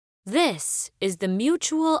This is the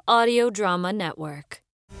Mutual Audio Drama Network.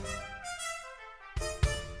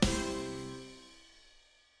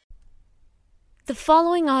 The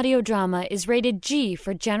following audio drama is rated G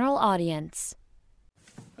for general audience.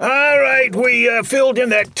 All right, we filled in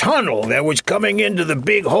that tunnel that was coming into the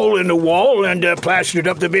big hole in the wall and plastered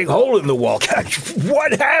up the big hole in the wall. Gosh,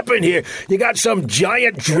 what happened here? You got some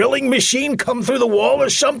giant drilling machine come through the wall or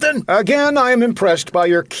something? Again, I am impressed by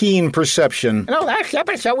your keen perception. No, last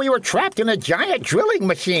episode we were trapped in a giant drilling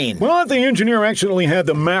machine. Well, the engineer accidentally had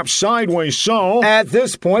the map sideways, so... At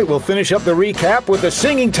this point, we'll finish up the recap with the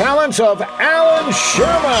singing talents of Alan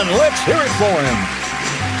Sherman. Let's hear it for him.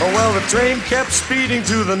 Oh, well, the train kept speeding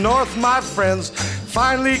to the north, my friends.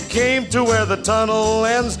 Finally came to where the tunnel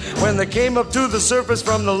ends. When they came up to the surface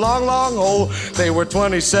from the long, long hole, they were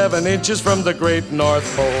 27 inches from the great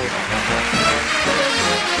North Pole.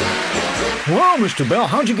 Well, Mr. Bell,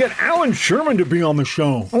 how'd you get Alan Sherman to be on the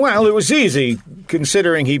show? Well, it was easy,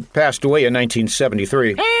 considering he passed away in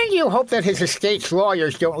 1973. And you hope that his estate's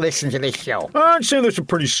lawyers don't listen to this show. I'd say that's a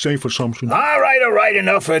pretty safe assumption. All right,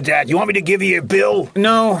 enough of that. You want me to give you a bill?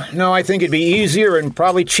 No, I think it'd be easier and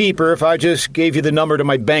probably cheaper if I just gave you the number to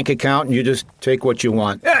my bank account and you just take what you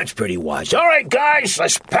want. That's pretty wise. All right, guys,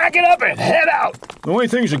 let's pack it up and head out. The way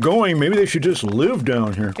things are going, maybe they should just live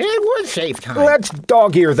down here. It would save time. Let's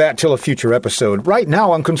dog-ear that till a future episode. Right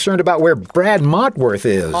now, I'm concerned about where Brad Montworth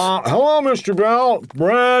is. Hello, Mr. Bell.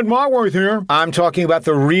 Brad Montworth here. I'm talking about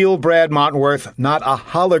the real Brad Montworth, not a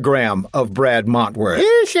hologram of Brad Montworth.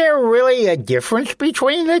 Is there really a difference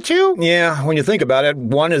between the two? Yeah, when you think about it,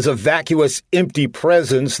 one is a vacuous, empty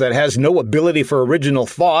presence that has no ability for original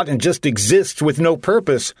thought and just exists with no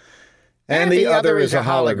purpose. And the other is a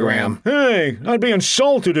hologram. Hey, I'd be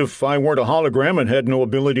insulted if I weren't a hologram and had no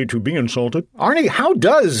ability to be insulted. Arnie, how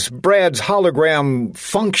does Brad's hologram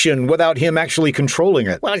function without him actually controlling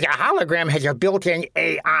it? Well, the hologram has a built-in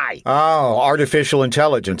AI. Oh, artificial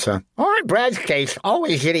intelligence, huh? Or in Brad's case,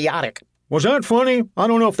 always idiotic. Was that funny? I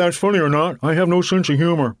don't know if that's funny or not. I have no sense of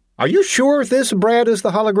humor. Are you sure this Brad is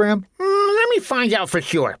the hologram? Let me find out for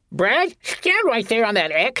sure. Brad, stand right there on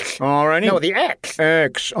that X. Alrighty. No, the X.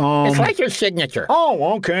 X, It's like your signature.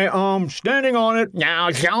 Oh, okay, standing on it. Now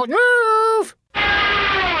don't move!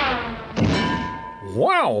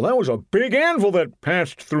 Wow, that was a big anvil that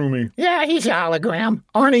passed through me. Yeah, he's a hologram.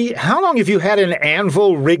 Arnie, how long have you had an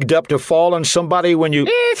anvil rigged up to fall on somebody when you...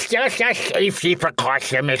 It's just a safety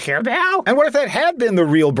precaution, Mr. Bell. And what if that had been the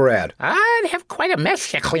real Brad? I'd have quite a mess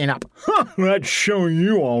to clean up. That'd show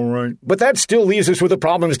you all right. But that still leaves us with a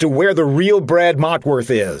problem as to where the real Brad Montworth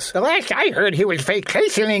is. The last I heard, he was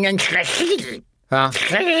vacationing in Tahiti. Huh?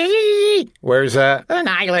 Where's that? An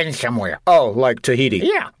island somewhere. Oh, like Tahiti.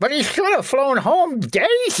 Yeah, but he should have flown home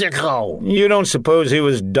days ago. You don't suppose he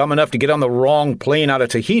was dumb enough to get on the wrong plane out of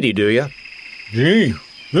Tahiti, do you? Gee,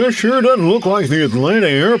 this sure doesn't look like the Atlanta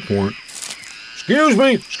airport. Excuse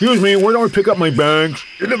me, where do I pick up my bags?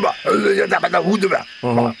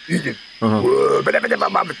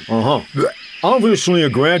 Obviously a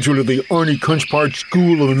graduate of the Arnie Kunchpart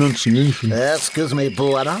School of Enunciation. Excuse me,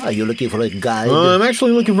 Buana. Are you looking for a guide? I'm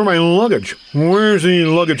actually looking for my luggage. Where's the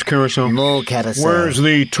luggage carousel? No carousel. Where's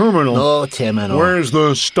the terminal? No terminal. Where's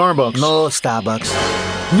the Starbucks? No Starbucks.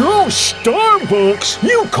 No Starbucks?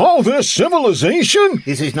 You call this civilization?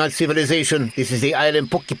 This is not civilization. This is the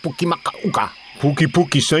island Puki Puki Makauka. Puki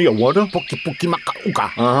Puki say a what? Puki Puki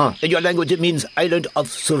Makauka. In your language, it means island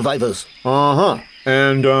of survivors.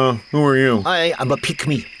 And, who are you? I am a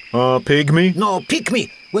pygmy. Pygmy? No,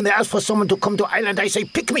 pygmy. When they ask for someone to come to island, I say,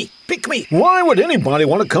 pick me. Why would anybody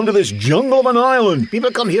want to come to this jungle of an island? People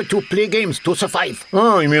come here to play games, to survive.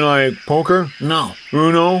 Oh, you mean like poker? No.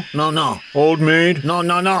 Uno? No. Old maid? No.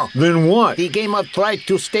 Then what? The game of try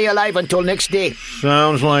to stay alive until next day.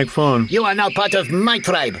 Sounds like fun. You are now part of my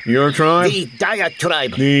tribe. Your tribe? The Daya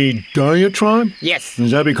tribe. The Daya tribe? Yes.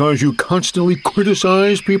 Is that because you constantly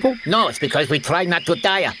criticize people? No, it's because we try not to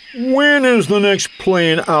die. When is the next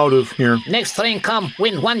plane out of here? Next train come,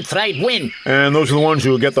 when one tribe win. And those are the ones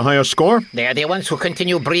who get the highest score? They are the ones who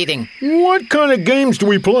continue breeding. What kind of games do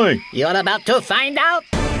we play? You're about to find out.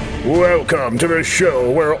 Welcome to the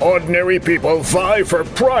show where ordinary people vie for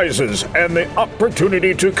prizes and the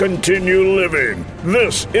opportunity to continue living.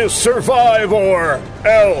 This is Survive or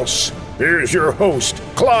Else. Here's your host,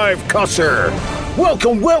 Clive Cusser.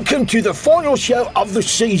 Welcome to the final show of the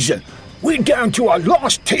season. We're down to our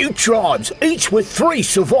last 2 tribes, each with 3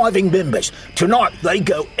 surviving members. Tonight, they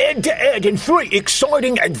go head-to-head in 3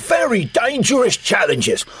 exciting and very dangerous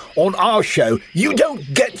challenges. On our show, you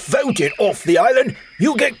don't get voted off the island,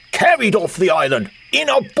 you get carried off the island. in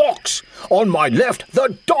a box. On my left,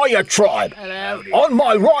 the Dyer tribe. Hello. On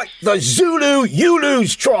my right, the Zulu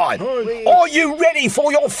Ulus tribe. Are you ready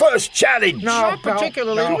for your first challenge? Not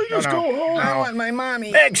particularly. Please go home. I want my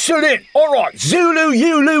mommy. Excellent. All right, Zulu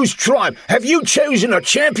Ulus tribe, have you chosen a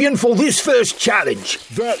champion for this first challenge?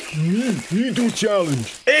 That me do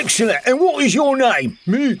challenge. Excellent. And what is your name?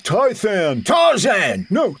 Me, Tarzan. Tarzan.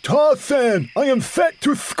 No, Tarzan. I am fat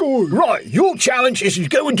to score. Right, your challenge is to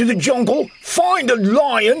go into the jungle, find a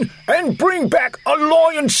lion, and bring back a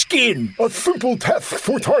lion skin. A simple task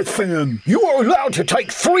for Tarzan. You are allowed to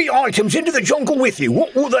take 3 items into the jungle with you.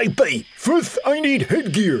 What will they be? First, I need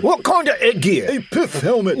headgear. What kind of headgear? A pith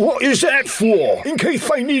helmet. What is that for? In case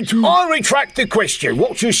I need to. I retract the question.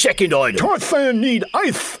 What's your second item? Tarzan need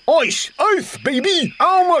ice. Ice. Ice, baby.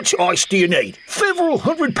 How much ice do you need? Several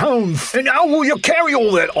 100 pounds. And how will you carry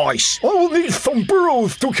all that ice? I will need some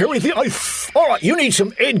burrows to carry the ice. All right, you need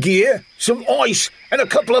some headgear, some ice, and a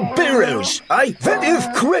couple of burrows, eh? That is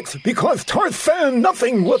correct, because Tarzan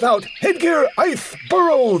nothing without headgear, ice,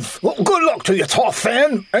 burrows. Well, good luck to you,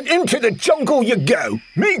 Tarzan, and into the jungle you go.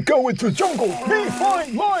 Me go into jungle. Me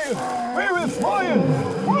find lion. Where is lion?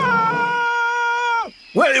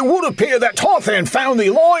 Well, it would appear that Tarzan found the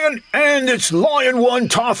lion, and it's Lion 1,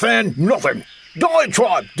 Tarzan nothing.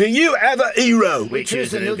 Diatribe, do you have a hero? We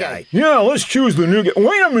choose the new guy. Yeah, let's choose the new guy.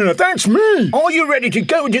 Wait a minute, that's me. Are you ready to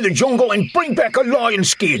go into the jungle and bring back a lion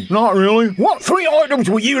skin? Not really. What 3 items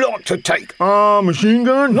would you like to take? Machine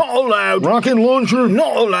gun? Not allowed. Rocket launcher?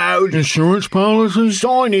 Not allowed. Insurance policy?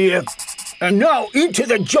 Sign here. And now into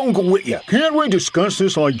the jungle with you. Can't we discuss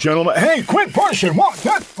this like gentlemen? Hey, quick person, what?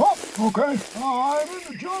 That? Oh, okay. I'm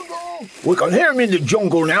in the jungle. We can hear him in the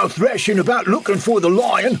jungle now, thrashing about looking for the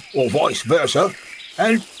lion, or vice versa.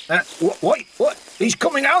 And, wait, what? He's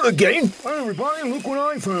coming out again? Hey, everybody, look what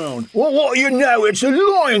I found. Well, what do you know? It's a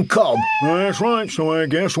lion cub. That's right, so I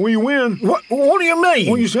guess we win. What do you mean?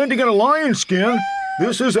 Well, you said to get a lion skin.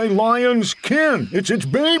 This is a lion's kin. It's its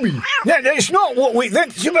baby. That's not what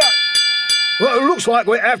that's about. Well, it looks like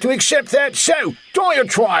we have to accept that. So,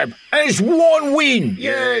 Diatribe has 1 win.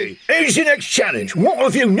 Yay! Here's the next challenge. One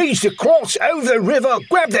of you needs to cross over the river,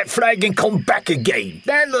 grab that flag, and come back again.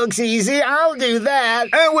 That looks easy. I'll do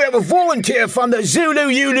that. And we have a volunteer from the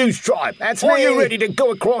Zulu Ulus tribe. That's Are me. you ready to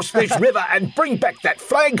go across this river and bring back that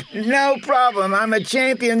flag? No problem. I'm a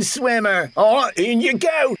champion swimmer. All right, in you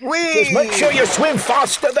go. Whee! Just make sure you swim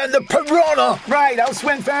faster than the piranha. Right, I'll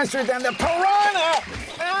swim faster than the piranha.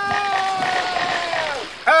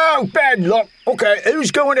 Oh, bad luck. Okay,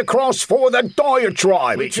 who's going across for the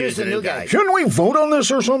Diatribe? We choose the new guy. Shouldn't we vote on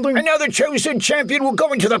this or something? Another chosen champion will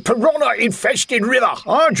go into the piranha-infested river.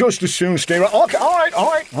 I'll just as soon stay right. Okay, all right,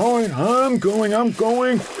 I'm going.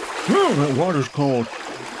 Oh, that water's cold.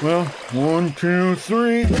 Well, 1, 2,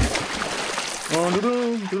 3.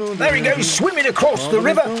 There he goes, swimming across the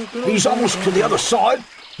river. He's almost to the other side.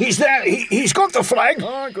 He's there. He's got the flag.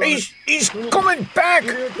 He's coming back.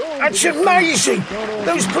 That's amazing.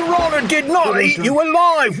 Those piranha did not eat you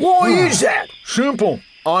alive. Why is that? Simple.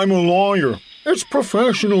 I'm a lawyer. It's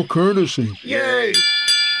professional courtesy. Yay.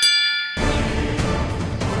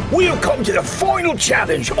 We have come to the final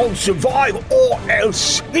challenge on Survive or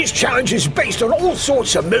Else. This challenge is based on all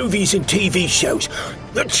sorts of movies and TV shows.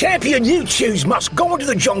 The champion you choose must go into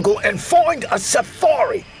the jungle and find a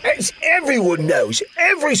safari. As everyone knows,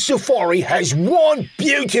 every safari has one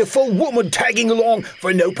beautiful woman tagging along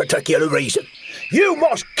for no particular reason. You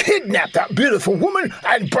must kidnap that beautiful woman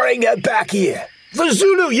and bring her back here. The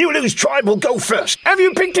Zulu Ulus tribe will go first. Have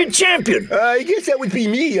you picked a champion? I guess that would be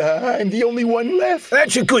me. I'm the only one left.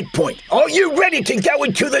 That's a good point. Are you ready to go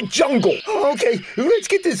into the jungle? Okay, let's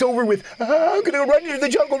get this over with. I'm gonna run into the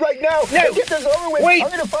jungle right now. No. Get this over with. Wait. I'm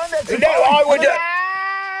gonna find that. No, I would.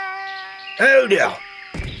 Oh, no.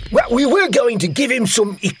 Well, we were going to give him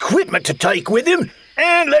some equipment to take with him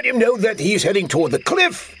and let him know that he's heading toward the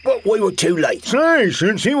cliff, but we were too late. Say,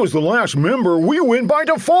 since he was the last member, we win by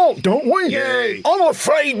default, don't we? Yay! I'm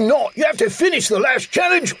afraid not. You have to finish the last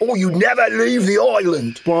challenge or you never leave the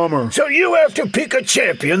island. Bummer. So you have to pick a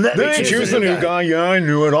champion. They choose the new guy. Yeah, I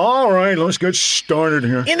knew it. All right, let's get started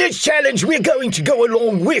here. In this challenge, we're going to go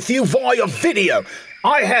along with you via video.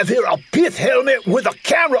 I have here a pith helmet with a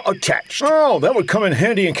camera attached. Oh, that would come in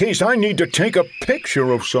handy in case I need to take a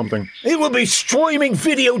picture of something. It will be streaming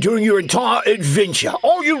video during your entire adventure.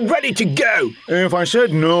 Are you ready to go? If I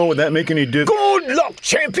said no, would that make any difference? Good luck,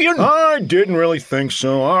 champion! I didn't really think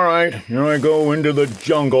so. All right, here I go into the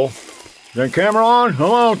jungle. That camera on?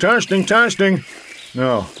 Hello, testing.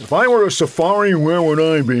 Now, if I were a safari, where would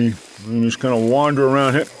I be? I just kind of wander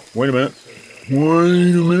around here. Wait a minute.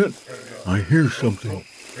 I hear something.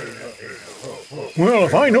 Well,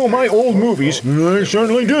 if I know my old movies, and I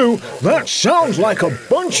certainly do, that sounds like a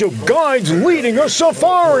bunch of guides leading a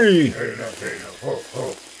safari.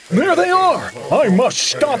 There they are. I must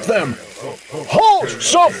stop them. Halt,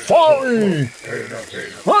 safari!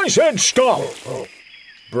 I said stop.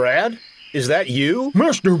 Brad? Is that you?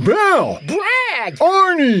 Mr. Bell! Brad!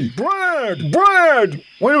 Arnie! Brad!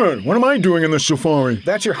 Wait a minute, what am I doing in the safari?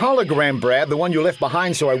 That's your hologram, Brad, the one you left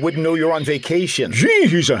behind so I wouldn't know you're on vacation. Gee,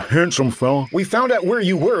 he's a handsome fella. We found out where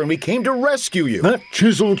you were and we came to rescue you. That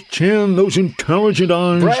chiseled chin, those intelligent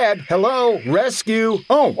eyes. Brad, hello, rescue.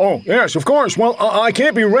 Oh, yes, of course. Well, I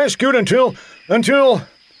can't be rescued until...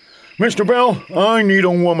 Mr. Bell, I need a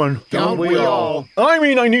woman. Don't we all? I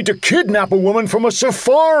mean, I need to kidnap a woman from a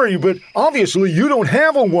safari, but obviously you don't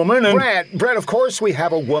have a woman and... Brad, of course we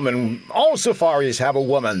have a woman. All safaris have a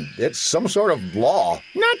woman. It's some sort of law.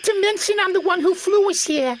 Not to mention I'm the one who flew us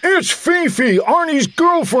here. It's Fifi, Arnie's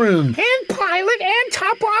girlfriend. And pilot and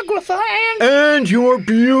topographer And you're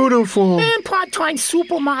beautiful. and part-time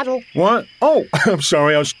supermodel. What? Oh, I'm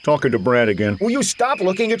sorry, I was talking to Brad again. Will you stop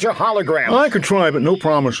looking at your hologram? I could try, but no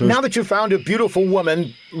promises. Now that you found a beautiful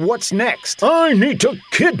woman, what's next? I need to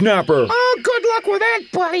kidnap her. Oh, good luck with that,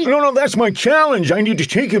 buddy. No, that's my challenge. I need to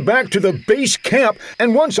take you back to the base camp,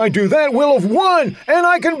 and once I do that, we'll have won, and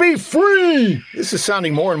I can be free. This is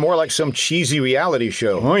sounding more and more like some cheesy reality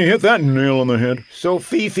show. Oh, you hit that nail on the head. So,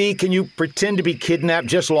 Fifi, can you pretend to be kidnapped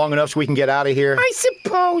just long enough so we can get out of here? I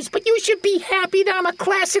suppose, but you should be happy that I'm a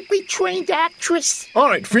classically trained actress. All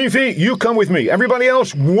right, Fifi, you come with me. Everybody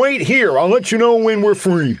else, wait here. I'll let you know when we're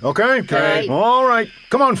free, okay? Okay. All right.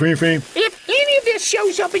 Come on, Fifi. If any of this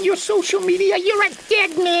shows up in your social media, you're a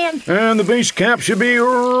dead man. And the base camp should be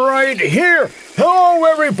right here. Hello,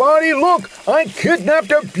 everybody. Look, I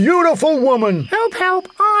kidnapped a beautiful woman. Help, help.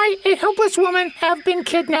 I, a helpless woman, have been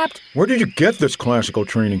kidnapped. Where did you get this classical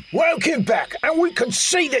training? Welcome back, and we can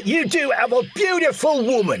see that you do have a beautiful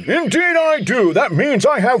woman. Indeed I do. That means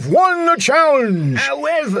I have won the challenge.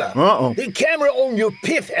 However, the camera on your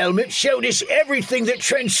pith helmet showed us everything that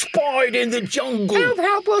transpired in the jungle. Help,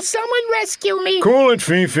 help. Will someone rescue me? Cool it,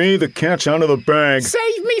 Fifi. The cat's out of the bag.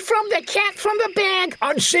 Save me from the cat from the bag.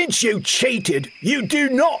 And since you cheated, you do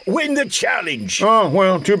not win the challenge. Oh,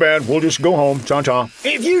 well, too bad. We'll just go home. Ta-ta.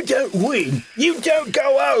 If you don't win, you don't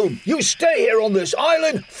go home. You stay here on this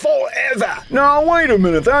island forever. Now, wait a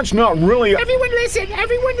minute. That's not really... Everyone listen.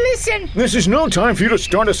 Everyone listen. This is no time for you to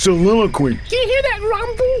start a soliloquy. Do you hear that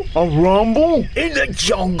rumble? A rumble? In the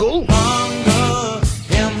jungle?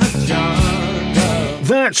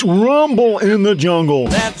 That's rumble in the jungle.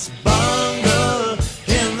 That's bungle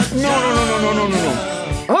in the No.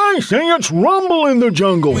 I say it's rumble in the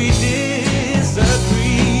jungle. We disagree.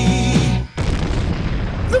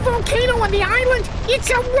 The volcano on the island, it's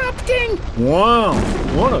erupting. Wow,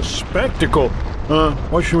 what a spectacle.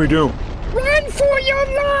 What should we do? Run for your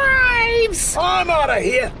lives. I'm out of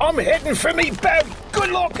here. I'm heading for me boat.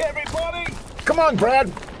 Good luck, everybody. Come on,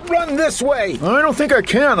 Brad. Run this way. I don't think I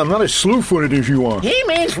can. I'm not as slew-footed as you are. He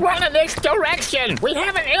means run in this direction. We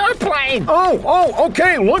have an airplane. Oh,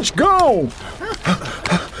 okay, let's go.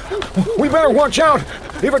 We better watch out.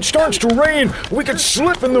 If it starts to rain, we could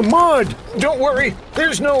slip in the mud. Don't worry.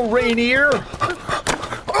 There's no rain here.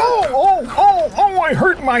 Oh, I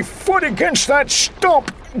hurt my foot against that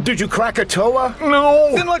stump. Did you crack a toe?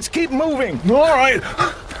 No. Then let's keep moving. All right.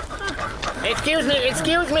 Excuse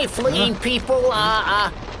me, fleeing people.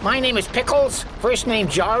 My name is Pickles. First name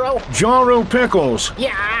Jaro. Jaro Pickles.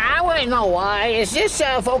 Yeah, I want to know, is this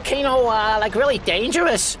volcano, really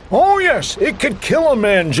dangerous? Oh, yes, it could kill a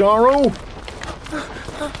man, Jaro.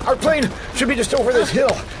 Our plane should be just over this hill.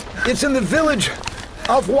 It's in the village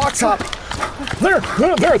of Watsop.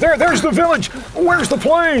 There's the village. Where's the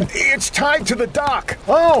plane? It's tied to the dock.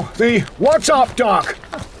 Oh, the Watsop dock.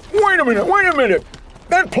 Wait a minute.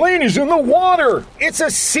 That plane is in the water. It's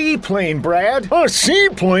a seaplane, Brad. A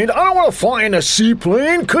seaplane? I don't want to fly in a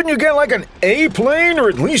seaplane. Couldn't you get like an A plane or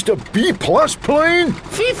at least a B+ plane?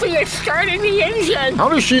 Fifi is starting the engine. How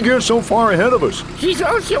does she get so far ahead of us? She's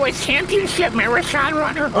also a championship marathon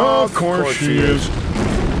runner. Of course she is.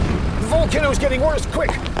 The volcano's getting worse.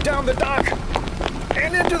 Quick, down the dock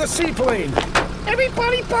and into the seaplane.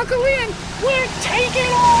 Everybody buckle in. We're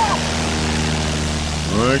taking off.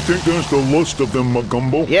 I think that's the last of them,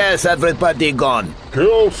 Magumbo. Yes, everybody gone.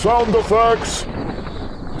 Kill sound effects.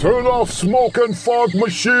 Turn off smoke and fog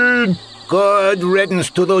machine. Good riddance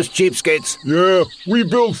to those cheapskates. Yeah, we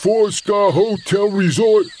build 4-star hotel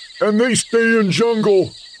resort, and they stay in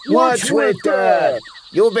jungle. What's with that?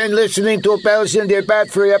 You've been listening to Bells in the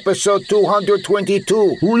Bat for episode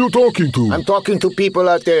 222. Who are you talking to? I'm talking to people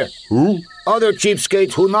out there. Who? Other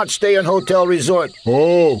cheapskates who not stay in hotel resort.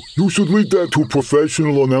 Oh, you should leave that to a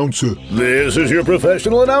professional announcer. This is your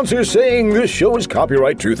professional announcer saying this show is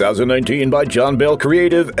copyright 2019 by John Bell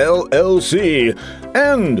Creative, LLC.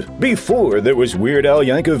 And before there was Weird Al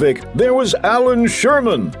Yankovic, there was Alan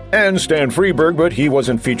Sherman and Stan Freberg, but he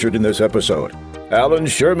wasn't featured in this episode. Alan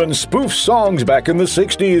Sherman spoofed songs back in the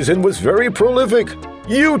 60s and was very prolific.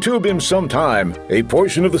 YouTube him sometime. A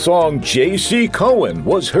portion of the song J.C. Cohen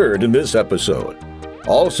was heard in this episode.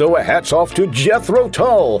 Also, a hats off to Jethro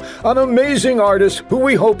Tull, an amazing artist who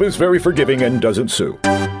we hope is very forgiving and doesn't sue.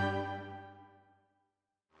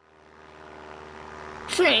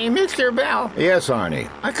 Say, Mr. Bell, Yes, Arnie.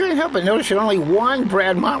 I couldn't help but notice that only one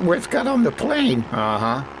Brad Montworth got on the plane.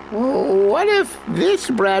 Uh-huh. Well, what if this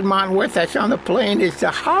Brad Montworth that's on the plane is the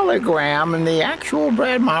hologram and the actual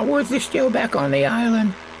Brad Montworth is still back on the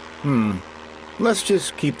island? Let's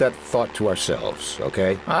just keep that thought to ourselves,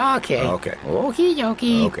 okay? Okay. Okay. Okie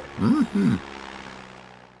dokie. Okay.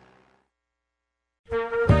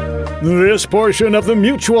 This portion of the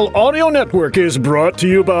Mutual Audio Network is brought to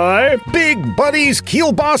you by Big Buddy's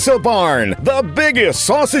Kielbasa Barn, the biggest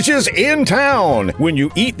sausages in town. When you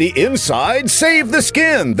eat the inside, save the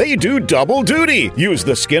skin. They do double duty. Use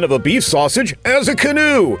the skin of a beef sausage as a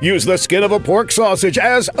canoe. Use the skin of a pork sausage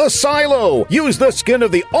as a silo. Use the skin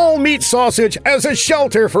of the all-meat sausage as a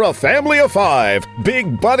shelter for a family of 5.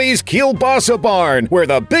 Big Buddy's Kielbasa Barn, where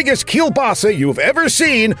the biggest kielbasa you've ever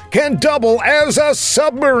seen can double as a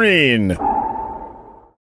submarine.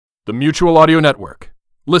 The Mutual Audio Network.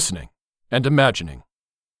 Listening and imagining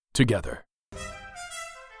together.